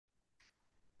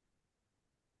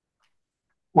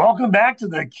Welcome back to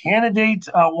the candidate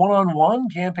one-on-one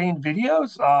campaign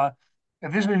videos.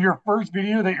 If this is your first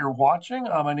video that you're watching,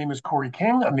 my name is Cory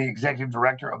King. I'm the executive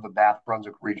director of the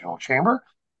Bath-Brunswick Regional Chamber,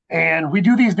 and we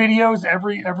do these videos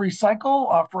every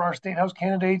cycle for our state house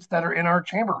candidates that are in our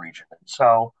chamber region.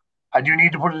 So I do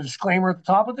need to put a disclaimer at the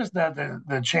top of this that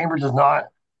the chamber does not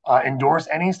endorse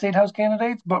any state house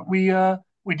candidates, but we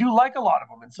do like a lot of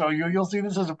them, and so you'll see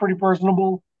this as a pretty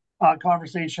personable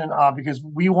conversation because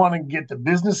we want to get the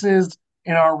businesses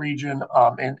in our region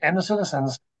and the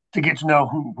citizens to get to know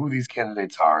who these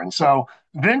candidates are. And so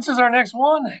Vince is our next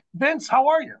one. Vince, how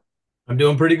are you? I'm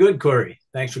doing pretty good, Corey.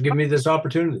 Thanks for giving me this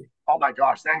opportunity. Oh my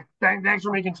gosh, thanks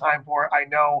for making time for it. I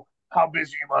know how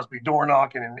busy you must be door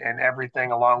knocking and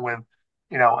everything, along with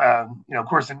of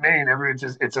course, in Maine,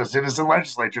 it's a citizen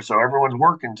legislature, so everyone's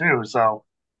working too. So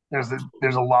there's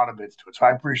a lot of bits to it. So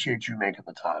I appreciate you making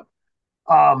the time.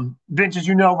 Vince, as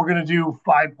you know, we're going to do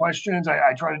 5 questions.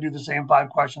 I try to do the same 5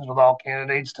 questions with all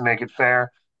candidates to make it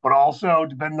fair, but also,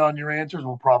 depending on your answers,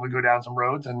 we'll probably go down some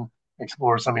roads and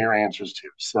explore some of your answers too.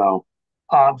 So,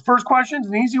 first question is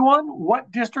an easy one.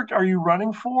 What district are you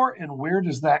running for, and where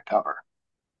does that cover?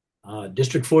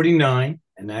 District 49,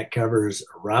 and that covers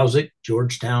Arrowsic,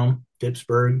 Georgetown,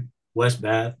 Phippsburg, West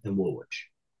Bath, and Woolwich.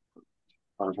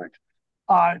 Perfect.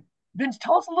 Uh, Vince,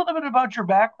 tell us a little bit about your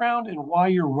background and why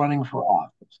you're running for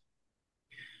office.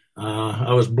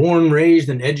 I was born, raised,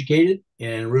 and educated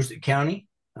in Aroostook County.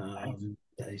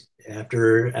 Nice.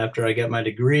 After I got my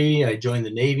degree, I joined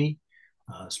the Navy,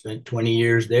 spent 20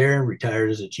 years there, retired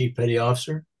as a chief petty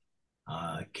officer.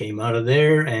 Came out of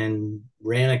there and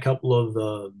ran a couple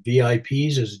of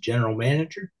VIPs as a general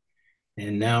manager.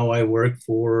 And now I work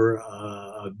for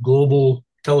a global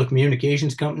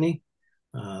telecommunications company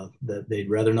that they'd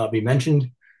rather not be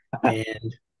mentioned.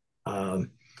 And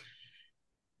um,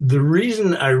 the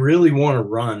reason I really want to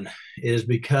run is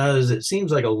because it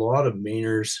seems like a lot of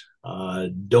Mainers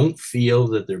don't feel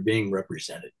that they're being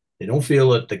represented. They don't feel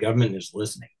that the government is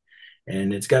listening.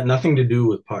 And it's got nothing to do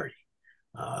with party.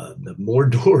 The more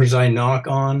doors I knock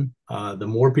on, the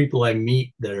more people I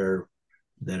meet that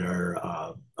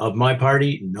are of my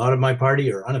party, not of my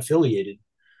party, or unaffiliated,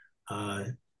 uh,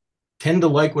 tend to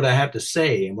like what I have to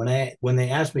say. And when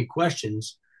they ask me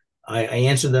questions, I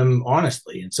answer them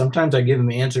honestly. And sometimes I give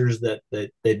them answers that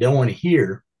they don't want to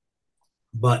hear,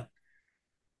 but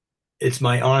it's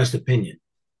my honest opinion.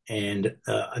 And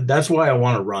that's why I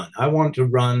want to run. I want to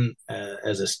run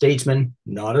as a statesman,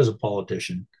 not as a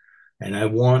politician. And I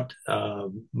want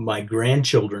my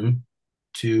grandchildren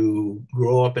to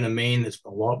grow up in a Maine that's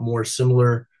a lot more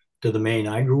similar to the Maine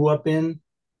I grew up in,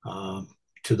 uh,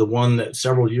 to the one that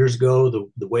several years ago,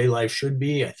 the way life should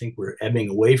be. I think we're ebbing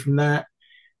away from that.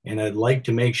 And I'd like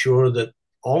to make sure that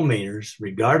all Mainers,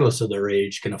 regardless of their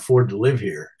age, can afford to live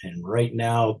here. And right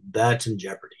now, that's in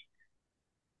jeopardy.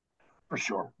 For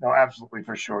sure. No, absolutely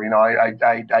for sure. I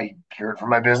hear it from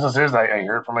my businesses. I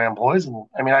hear it from my employees, and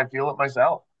I mean, I feel it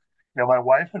myself. My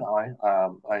wife and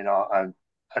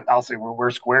I'll say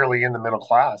we're squarely in the middle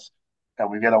class, and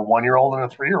we've got a 1 year old and a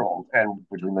 3 year old, and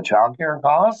between the childcare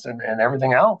costs and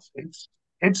everything else,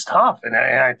 it's tough. And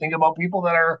I think about people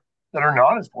that are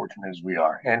not as fortunate as we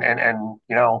are, and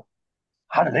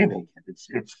how do they make it?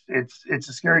 It's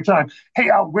a scary time. Hey,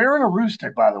 where in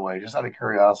Aroostook, by the way, just out of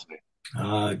curiosity.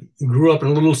 Grew up in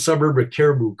a little suburb of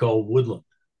Caribou called Woodland.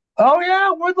 Oh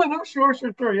yeah, Woodland. Oh, sure.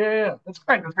 Yeah. That's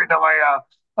great. That's great. No,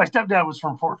 my stepdad was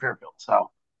from Fort Fairfield, so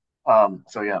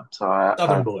yeah.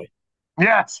 Southern boy.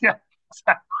 Yes, yeah.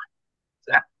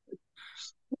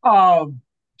 Um,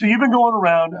 so you've been going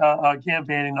around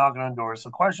campaigning, knocking on doors. So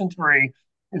question three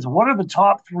is: what are the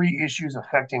top three issues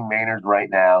affecting Maynard right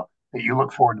now that you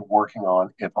look forward to working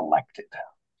on if elected?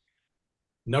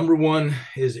 Number one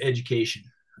is education.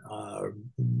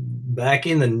 Back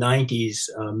in the 90s,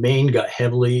 Maine got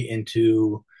heavily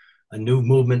into a new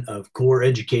movement of core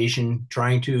education,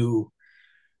 trying to,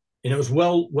 and it was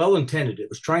well intended. It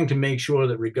was trying to make sure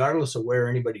that regardless of where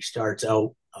anybody starts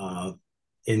out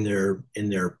in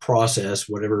their process,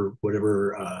 whatever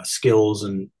skills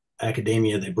and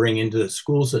academia they bring into the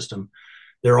school system,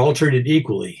 they're all treated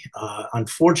equally.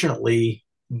 Unfortunately,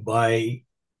 by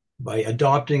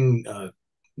adopting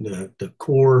the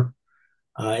core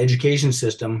education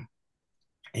system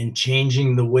and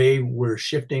changing the way we're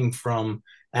shifting from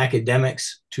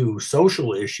academics to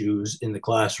social issues in the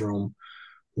classroom,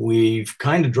 we've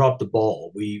kind of dropped the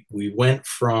ball. We went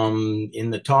from in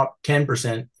the top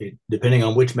 10%, depending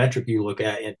on which metric you look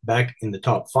at, back in the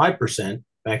top 5%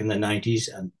 back in the 90s,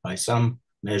 and by some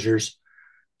measures,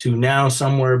 to now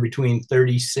somewhere between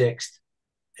 36th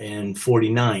and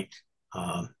 49th.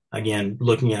 Again,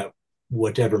 looking at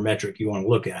whatever metric you want to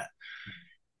look at.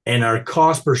 And our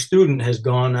cost per student has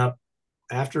gone up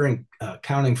after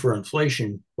accounting for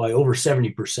inflation by over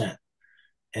 70%.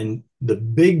 And the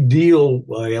big deal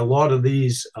why a lot of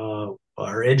these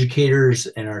our educators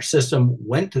and our system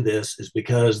went to this is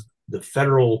because the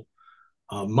federal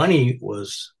money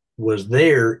was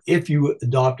there if you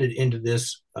adopted into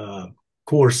this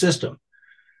core system.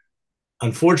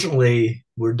 Unfortunately,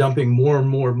 we're dumping more and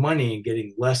more money and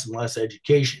getting less and less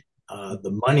education.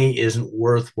 The money isn't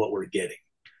worth what we're getting.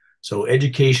 So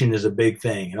education is a big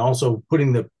thing, and also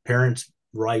putting the parents'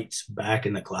 rights back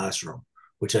in the classroom,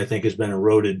 which I think has been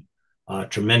eroded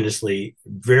tremendously,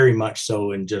 very much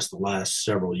so in just the last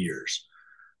several years.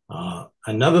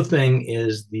 Another thing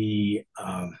is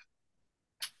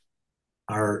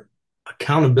our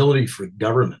accountability for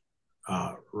government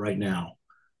right now.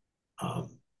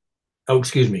 Oh,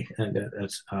 excuse me.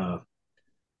 That's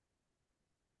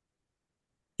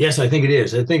yes, I think it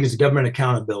is. I think it's government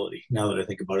accountability. Now that I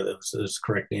think about it, that's the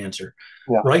correct answer.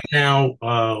 Yeah. Right now,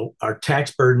 our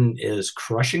tax burden is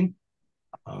crushing.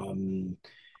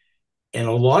 And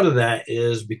a lot of that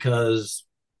is because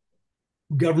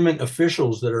government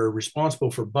officials that are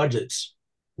responsible for budgets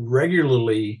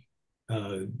regularly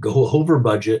go over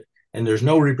budget, and there's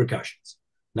no repercussions,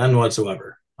 none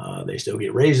whatsoever. They still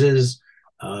get raises.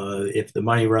 If the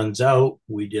money runs out,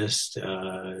 we just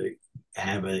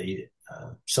have a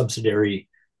subsidiary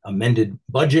amended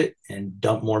budget and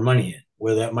dump more money in.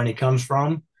 Where that money comes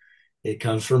from, it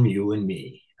comes from you and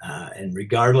me. And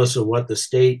regardless of what the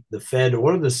state, the Fed,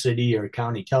 or the city or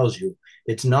county tells you,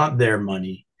 it's not their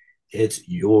money, it's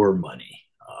your money,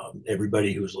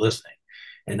 everybody who's listening.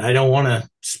 And I don't want to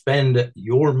spend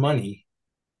your money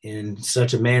in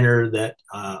such a manner that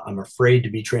I'm afraid to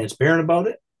be transparent about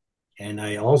it. And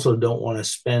I also don't want to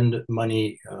spend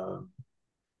money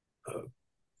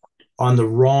on the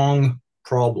wrong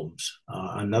problems.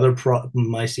 Another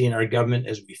problem I see in our government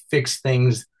is we fix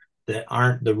things that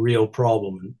aren't the real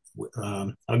problem.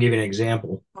 I'll give you an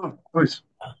example. Please.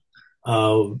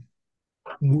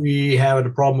 We have a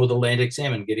problem with Atlantic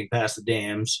salmon getting past the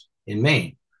dams in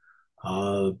Maine.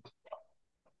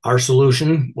 Our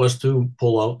solution was to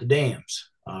pull out the dams.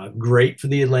 Great for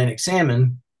the Atlantic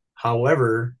salmon.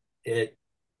 However, it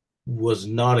was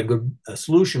not a good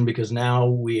solution because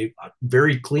now a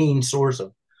very clean source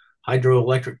of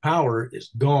hydroelectric power is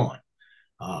gone.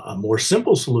 A more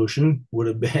simple solution would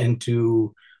have been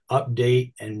to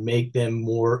update and make them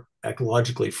more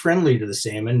ecologically friendly to the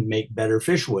salmon, make better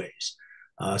fishways.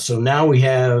 So now we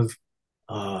have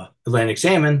Atlantic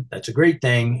salmon. That's a great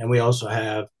thing. And we also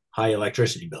have high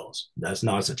electricity bills. That's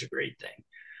not such a great thing.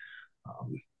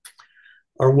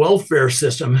 Our welfare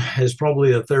system is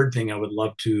probably the third thing I would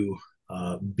love to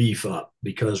beef up,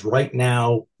 because right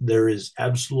now there is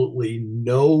absolutely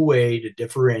no way to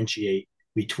differentiate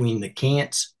between the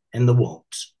can'ts and the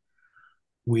won'ts.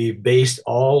 We've based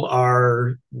all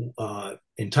our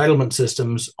entitlement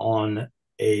systems on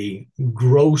a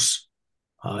gross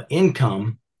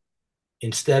income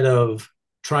instead of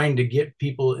trying to get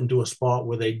people into a spot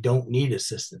where they don't need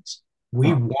assistance.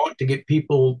 We want to get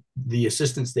people the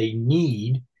assistance they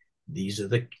need. These are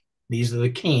the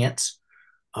can'ts,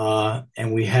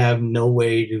 and we have no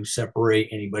way to separate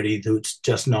anybody who's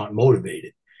just not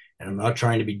motivated. And I'm not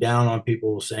trying to be down on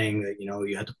people saying that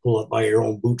you have to pull up by your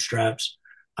own bootstraps.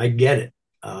 I get it.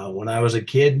 When I was a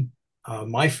kid,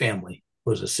 my family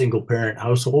was a single parent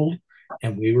household,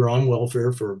 and we were on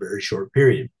welfare for a very short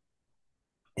period.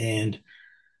 And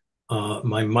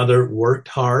my mother worked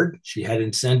hard. She had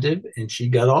incentive, and she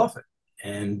got off it.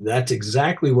 And that's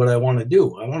exactly what I want to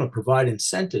do. I want to provide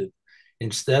incentive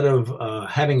instead of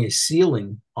having a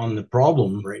ceiling on the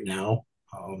problem right now.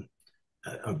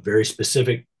 A very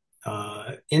specific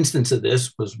instance of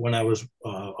this was when I was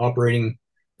operating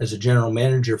as a general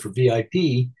manager for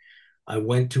VIP. I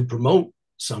went to promote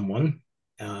someone,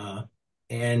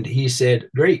 and he said,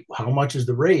 "Great, how much is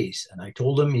the raise?" And I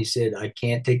told him, he said, "I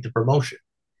can't take the promotion.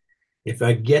 If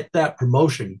I get that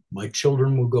promotion, my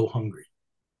children will go hungry."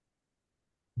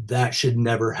 That should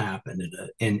never happen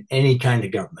in any kind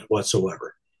of government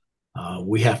whatsoever.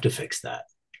 We have to fix that.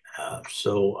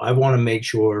 So I want to make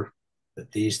sure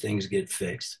that these things get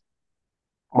fixed.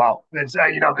 Well, it's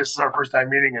this is our first time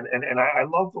meeting, and I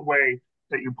love the way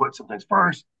that you put some things.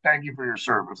 First, thank you for your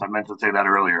service. I meant to say that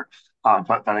earlier.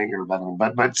 But thank you,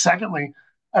 but secondly,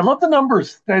 I love the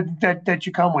numbers that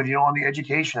you come with. On the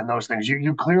education and those things.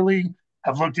 You clearly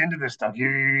have looked into this stuff.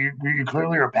 You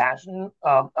clearly are passionate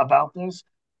about this.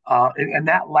 And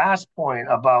that last point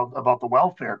about the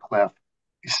welfare cliff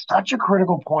is such a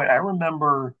critical point. I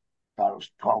remember, God, it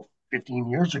was 12, 15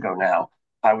 years ago now.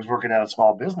 I was working at a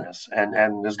small business,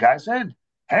 and this guy said,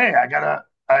 "Hey, I gotta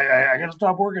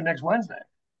stop working next Wednesday."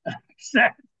 I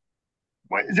said,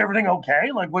 "What, is everything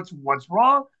okay? Like, what's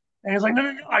wrong?" And he's like, "No,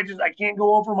 no, no. I can't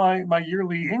go over my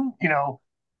yearly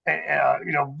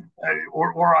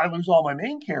or I lose all my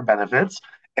main care benefits,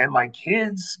 and my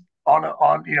kids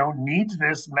on needs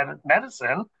this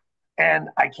medicine, and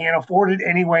I can't afford it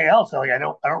anyway else. So, like, I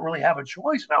don't really have a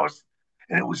choice."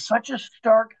 And it was such a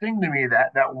stark thing to me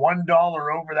that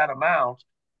 $1 over that amount,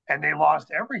 and they lost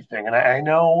everything. And I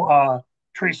know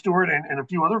Trey Stewart and a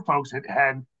few other folks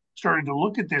had started to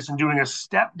look at this and doing a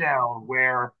step down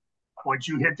where once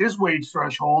you hit this wage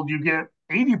threshold, you get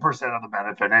 80% of the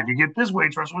benefit. And if you get this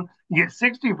wage threshold, you get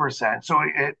 60%. So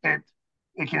it can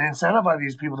incentivize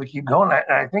these people to keep going.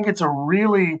 And I think it's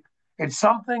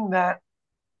something that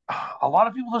a lot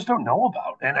of people just don't know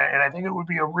about. And I think it would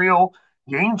be a real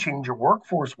game changer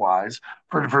workforce wise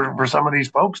for some of these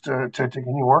folks to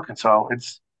continue working. So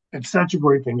it's such a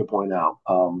great thing to point out.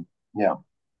 Yeah.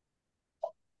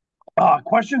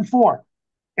 Question 4.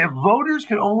 If voters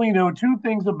could only know two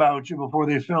things about you before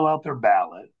they fill out their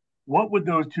ballot, what would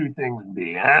those two things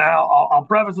be? And I'll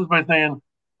preface this by saying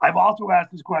I've also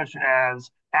asked this question as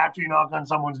after you knock on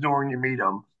someone's door and you meet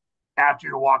them, after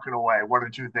you're walking away, what are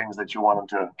two things that you want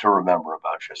them to remember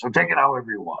about you? So take it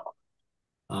however you want.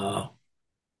 Uh,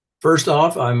 First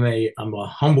off, I'm a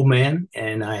humble man,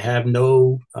 and I have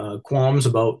no qualms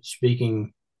about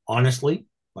speaking honestly.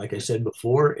 Like I said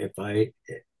before, if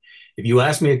you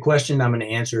ask me a question, I'm going to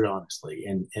answer it honestly.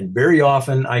 And very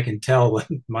often I can tell that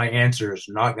my answer is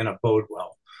not going to bode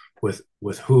well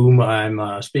with whom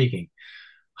I'm speaking.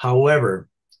 However,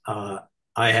 I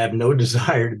have no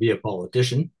desire to be a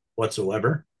politician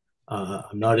whatsoever.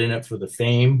 I'm not in it for the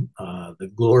fame,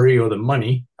 the glory, or the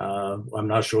money. I'm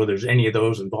not sure there's any of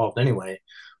those involved anyway.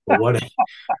 But what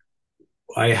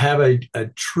I have a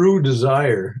true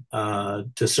desire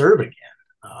to serve again.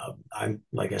 I'm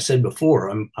like I said before,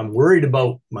 I'm worried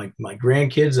about my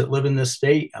grandkids that live in this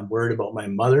state. I'm worried about my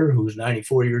mother, who's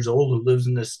 94 years old, who lives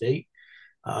in this state.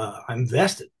 I'm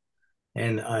vested,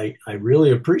 and I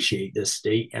really appreciate this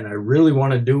state, and I really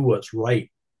want to do what's right,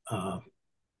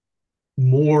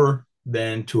 more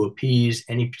than to appease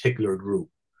any particular group.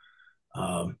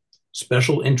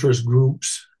 Special interest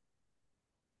groups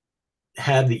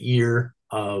have the ear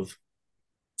of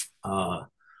our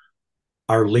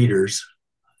leaders,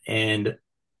 and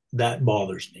that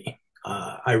bothers me.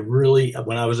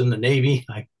 When I was in the Navy,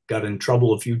 I got in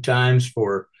trouble a few times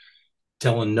for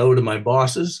telling no to my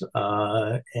bosses,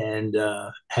 and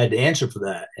had to answer for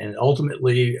that. And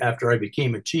ultimately, after I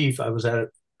became a chief, I was at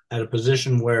a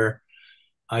position where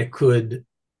I could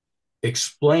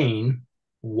explain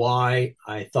why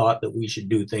I thought that we should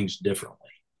do things differently.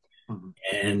 Mm-hmm.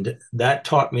 And that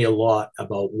taught me a lot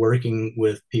about working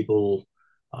with people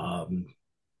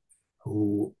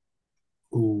who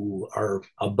are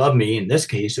above me. In this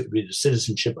case, it would be the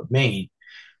citizenship of Maine,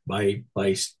 by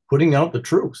putting out the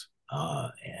truth,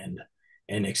 and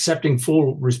accepting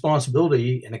full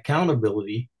responsibility and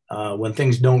accountability when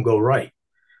things don't go right.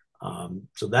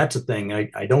 So that's a thing.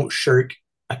 I don't shirk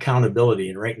accountability,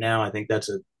 and right now I think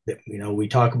we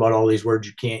talk about all these words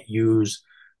you can't use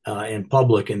in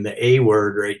public, and the A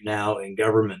word right now in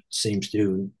government seems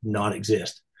to not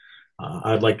exist.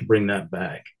 I'd like to bring that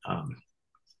back.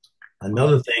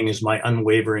 Another thing is my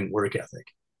unwavering work ethic.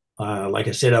 Like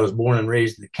I said, I was born and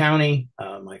raised in the county.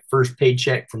 My first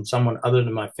paycheck from someone other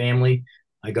than my family,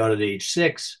 I got at age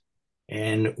 6.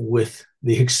 And with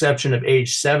the exception of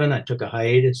age 7, I took a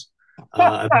hiatus.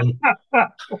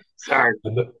 Sorry.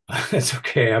 It's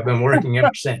okay. I've been working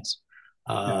ever since.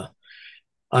 I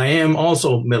am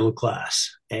also middle class,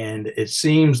 and it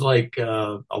seems like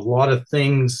a lot of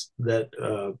things that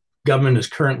government is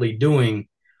currently doing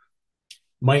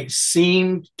might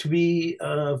seem to be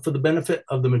for the benefit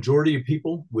of the majority of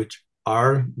people, which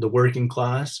are the working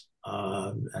class.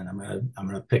 And I'm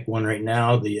gonna pick one right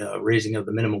now: the raising of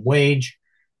the minimum wage.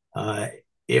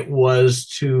 It was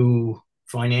to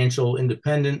financial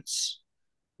independence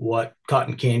what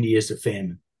cotton candy is to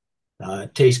famine.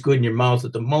 It tastes good in your mouth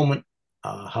at the moment.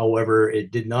 However,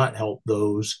 it did not help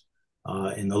those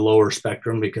in the lower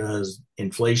spectrum, because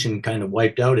inflation kind of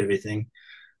wiped out everything.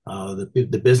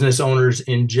 The business owners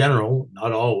in general,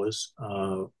 not always,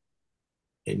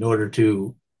 in order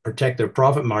to protect their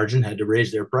profit margin, had to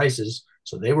raise their prices.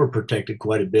 So they were protected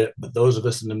quite a bit. But those of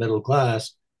us in the middle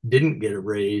class didn't get a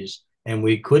raise, and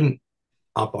we couldn't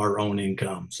up our own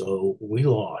income. So we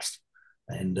lost.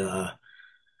 And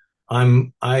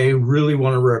I really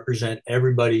want to represent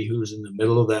everybody who's in the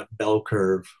middle of that bell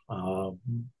curve,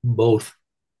 both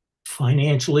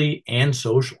financially and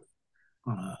socially.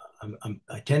 Mhm.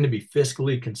 I tend to be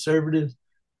fiscally conservative,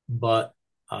 but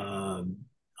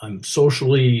I'm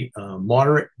socially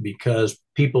moderate because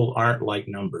people aren't like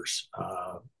numbers.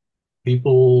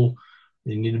 People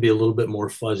they need to be a little bit more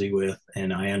fuzzy with,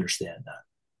 and I understand that.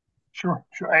 Sure,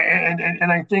 sure.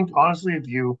 And I think honestly, if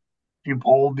you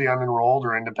polled the unenrolled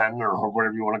or independent or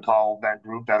whatever you want to call that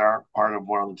group that aren't part of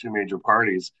one of the two major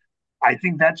parties, I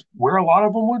think that's where a lot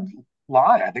of them would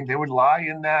lie. I think they would lie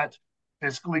in that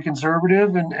fiscally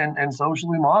conservative and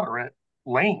socially moderate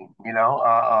lane.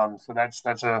 So that's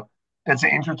an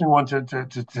interesting one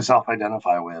to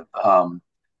self-identify with.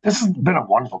 This has been a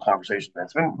wonderful conversation, man.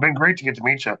 It's been great to get to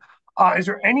meet you. Is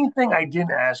there anything I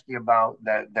didn't ask you about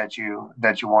that you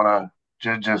want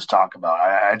to just talk about?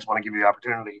 I just want to give you the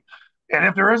opportunity, and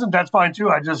if there isn't, that's fine too.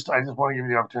 I just want to give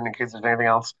you the opportunity in case there's anything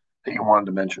else that you wanted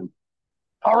to mention.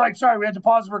 All right, sorry, we had to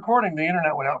pause the recording. The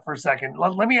internet went out for a second.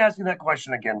 Let me ask you that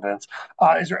question again, Vince.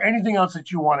 Is there anything else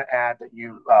that you want to add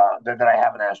that I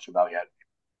haven't asked you about yet?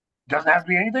 Doesn't have to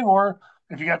be anything, or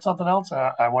if you got something else,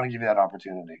 I want to give you that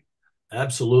opportunity.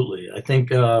 Absolutely. I think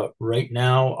right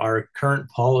now our current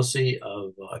policy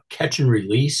of catch and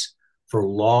release for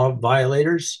law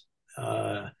violators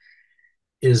uh,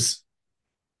 is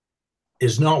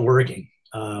is not working.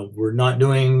 We're not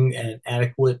doing an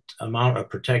adequate amount of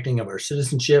protecting of our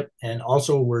citizenship, and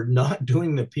also we're not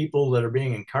doing the people that are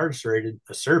being incarcerated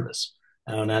a service.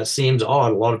 And that seems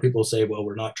odd. A lot of people say, "Well,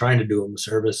 we're not trying to do them a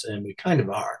service," and we kind of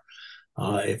are.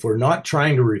 If we're not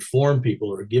trying to reform people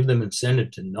or give them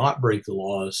incentive to not break the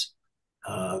laws,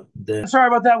 then Sorry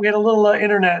about that. We had a little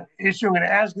internet issue. I'm going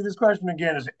to ask you this question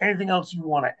again. Is there anything else you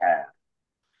want to add?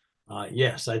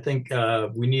 yes, I think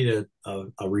we need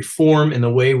a reform in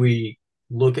the way we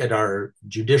look at our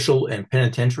judicial and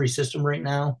penitentiary system right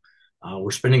now.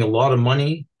 We're spending a lot of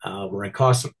money. We're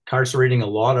incarcerating a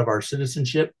lot of our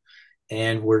citizenship,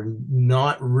 and we're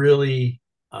not really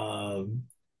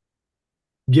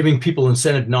giving people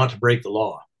incentive not to break the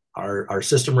law. Our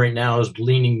system right now is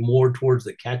leaning more towards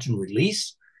the catch and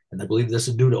release, and I believe this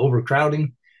is due to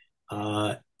overcrowding.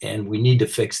 And we need to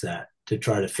fix that to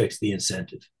try to fix the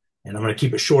incentive. And I'm going to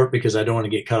keep it short because I don't want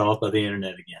to get cut off by the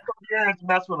internet again. You're going to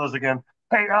mess with us again.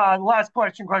 Hey, last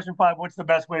question, question five. What's the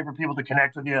best way for people to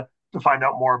connect with you to find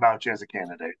out more about you as a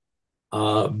candidate?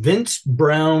 Vince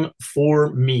Brown for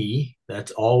me,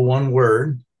 that's all one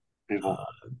word, People.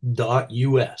 uh,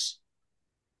 .us.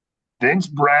 Vince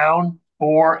Brown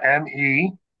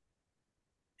 4ME.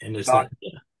 And it's Dot, that,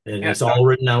 yeah, and yeah, it's all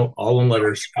written out, all in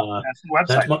letters. that's the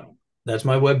That's website. that's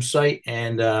my website,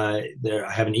 and there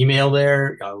I have an email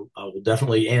there. I will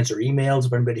definitely answer emails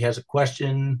if anybody has a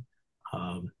question.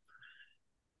 Um,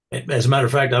 as a matter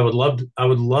of fact, I would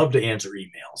love to answer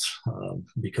emails Yeah,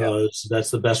 because that's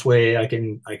the best way I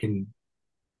can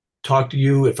talk to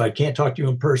you. If I can't talk to you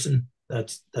in person,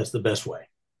 that's the best way.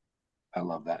 I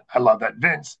love that. I love that.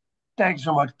 Vince, thanks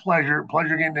so much. Pleasure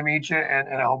getting to meet you,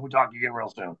 and I hope we talk again real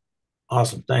soon.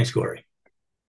 Awesome. Thanks, Corey.